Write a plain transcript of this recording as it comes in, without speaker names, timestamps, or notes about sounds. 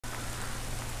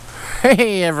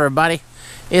Hey everybody,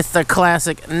 it's the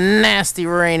classic nasty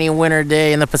rainy winter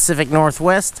day in the Pacific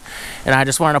Northwest, and I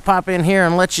just wanted to pop in here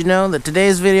and let you know that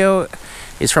today's video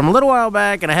is from a little while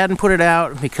back and I hadn't put it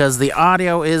out because the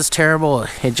audio is terrible.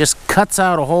 It just cuts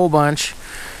out a whole bunch.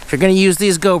 If you're going to use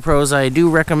these GoPros, I do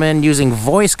recommend using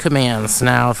voice commands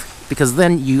now, because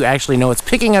then you actually know it's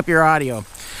picking up your audio.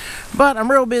 But I'm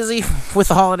real busy with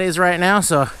the holidays right now,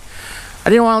 so I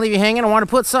didn't want to leave you hanging. I want to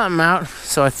put something out,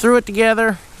 so I threw it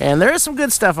together, and there is some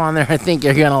good stuff on there I think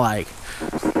you're gonna like.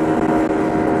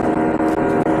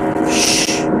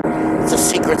 Shh, it's a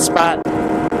secret spot.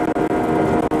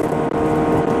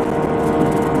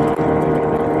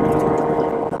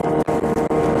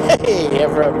 Hey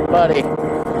everybody,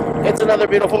 it's another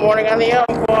beautiful morning on the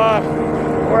Umpqua.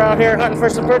 We're out here hunting for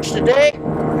some perch today.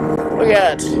 We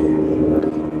got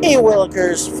E.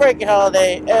 Willikers, Frankie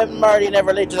Holiday, and Marty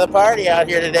Never Late to the Party out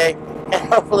here today,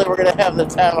 and hopefully we're going to have the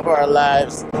time of our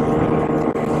lives.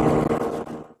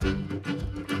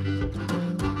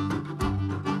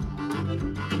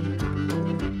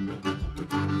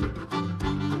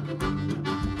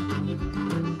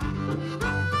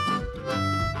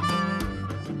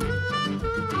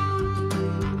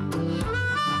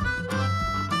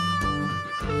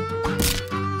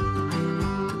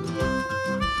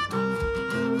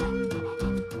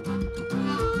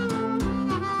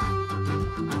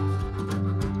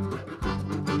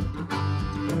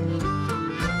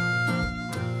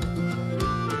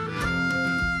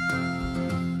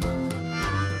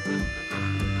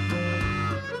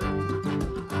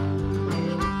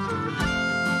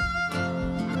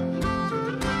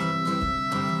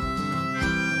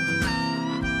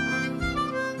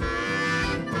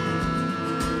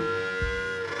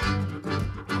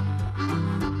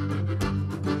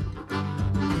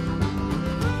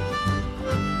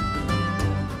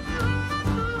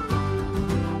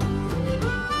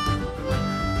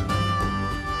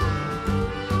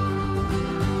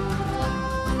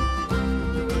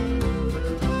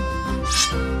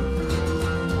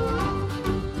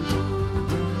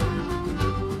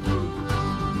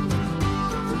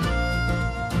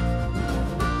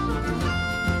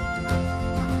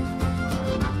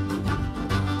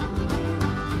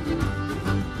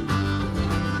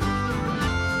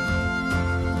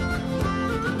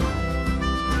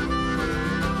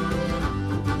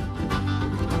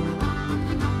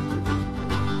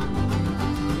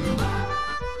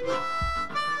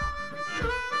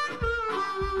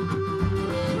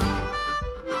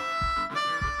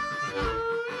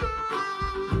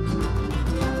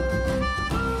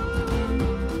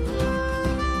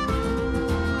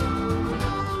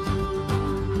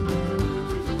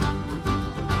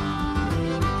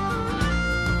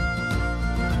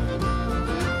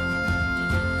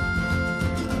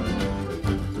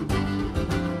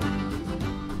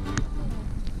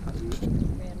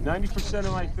 90%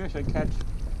 of my fish I catch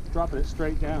dropping it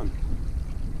straight down,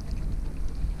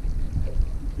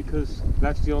 because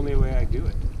that's the only way I do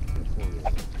it.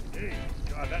 Hey,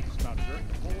 God, that just about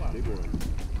jerked the whole out. Big one.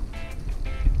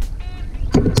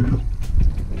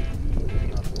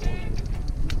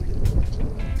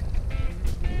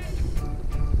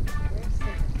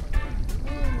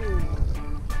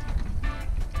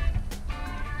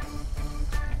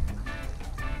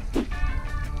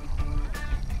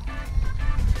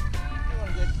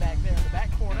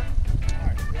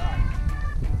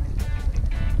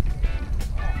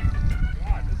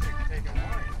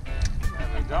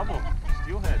 Double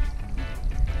steelhead.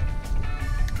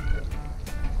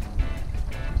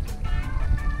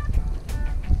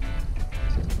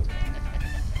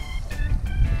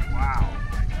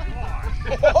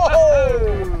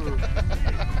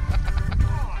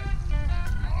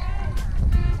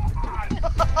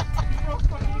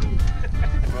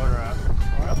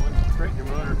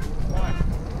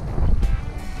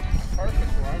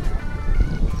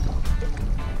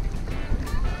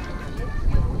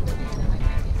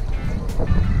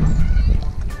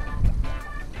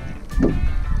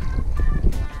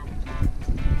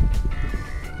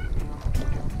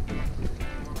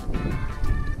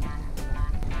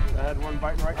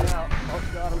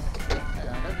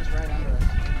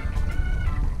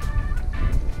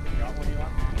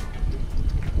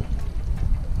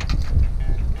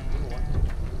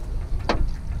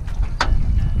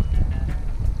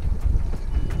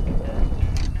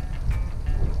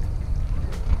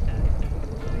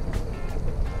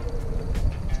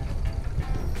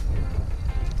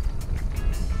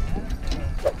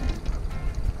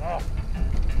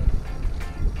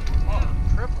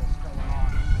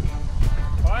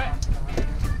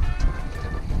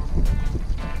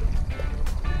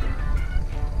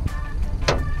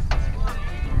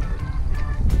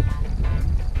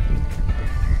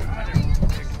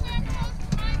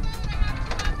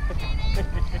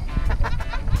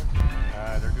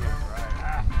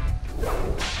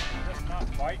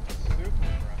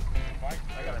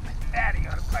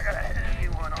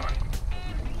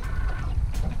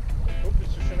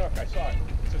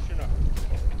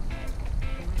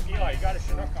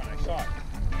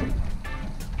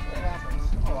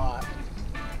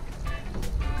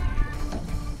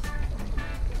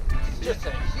 just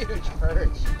a huge perch.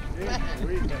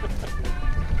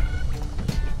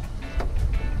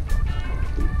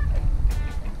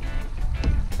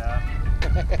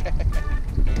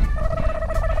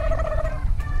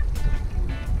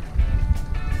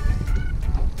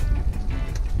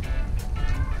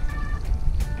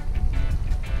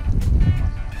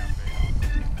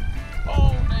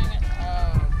 Oh, dang it.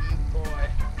 Oh, boy.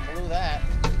 Blew that.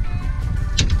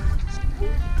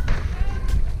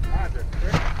 God, they're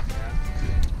quick, man.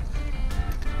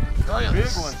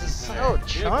 Big ones. So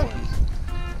chunky.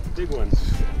 Big ones.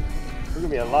 There's gonna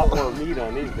be a lot more meat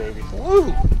on these babies.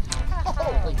 Woo!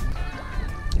 Holy.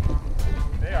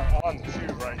 They are on the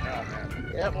shoe right now,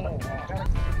 man. Yep. Oh, wow.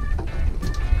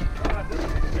 God, this is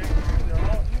big. They're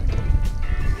all huge.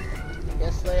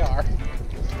 Yes, they are.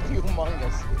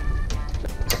 Humongous.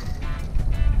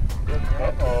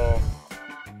 Uh-oh.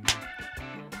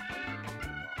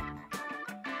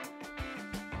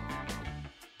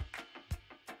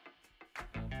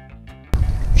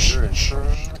 You're in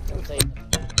trouble. Don't say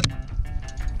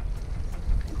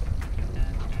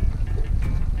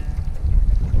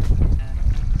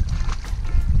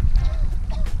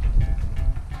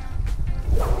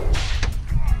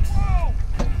Whoa!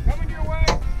 Coming your way.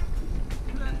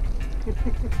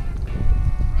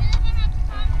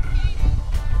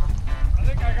 I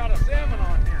think I got a salmon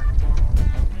on here.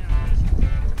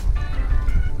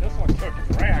 This one took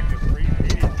drag just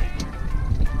immediately.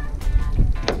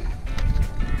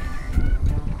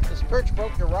 This perch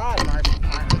broke your rod, Mark.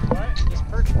 What? This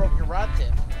perch broke your rod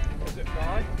tip. Is it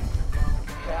gone?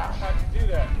 Yeah. How'd you do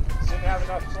that? Didn't have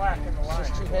enough slack in the line. It's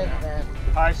just too heavy, man.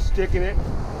 High sticking it.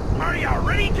 Are you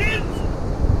ready, kids?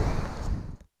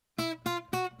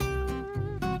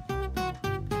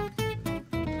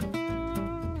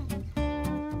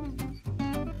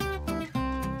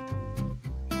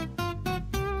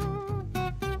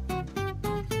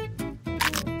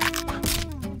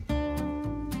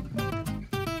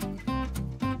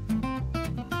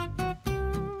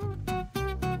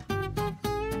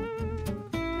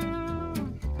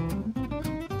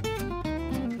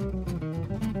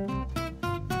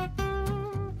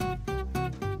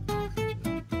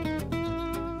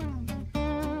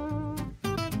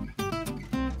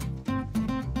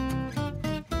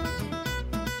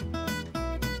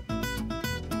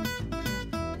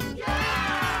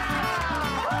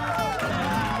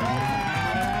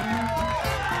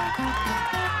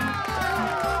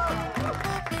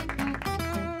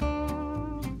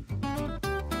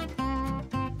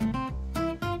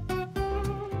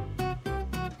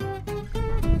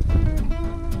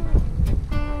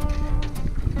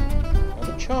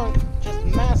 Chunk, just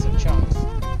massive chunks.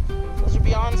 Those are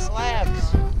beyond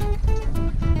slabs.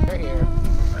 They're here.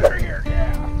 They're here,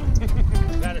 yeah.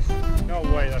 That is, no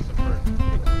way that's a perch.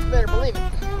 You better believe it.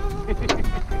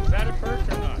 Is that a perch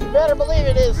or not? You better believe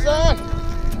it is, son.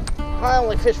 I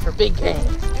only fish for big game.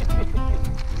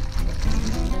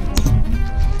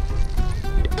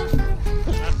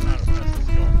 That's not a perch.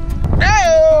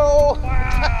 No!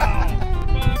 Wow!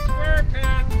 Square pin!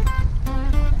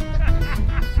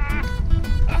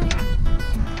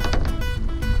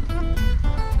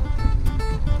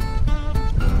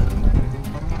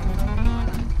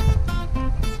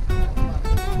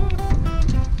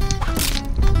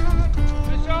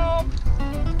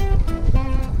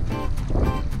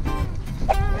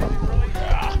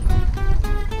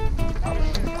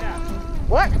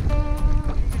 What?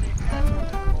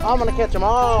 I'm gonna catch them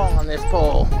all on this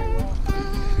pole.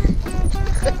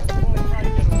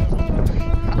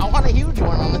 I want a huge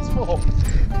one on this pole.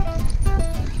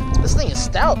 This thing is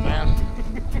stout, man.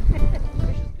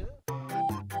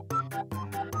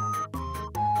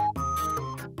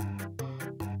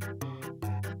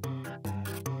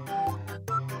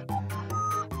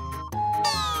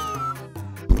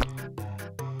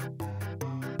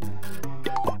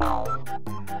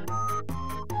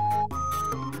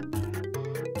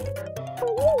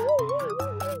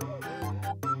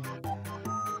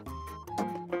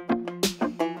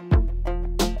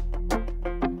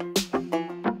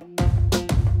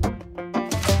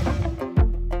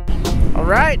 All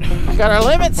right, got our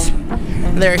limits.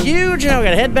 They're huge. Now we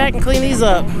gotta head back and clean these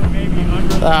up.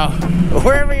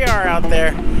 Wherever you are out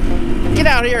there, get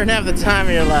out here and have the time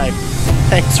of your life.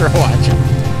 Thanks for watching.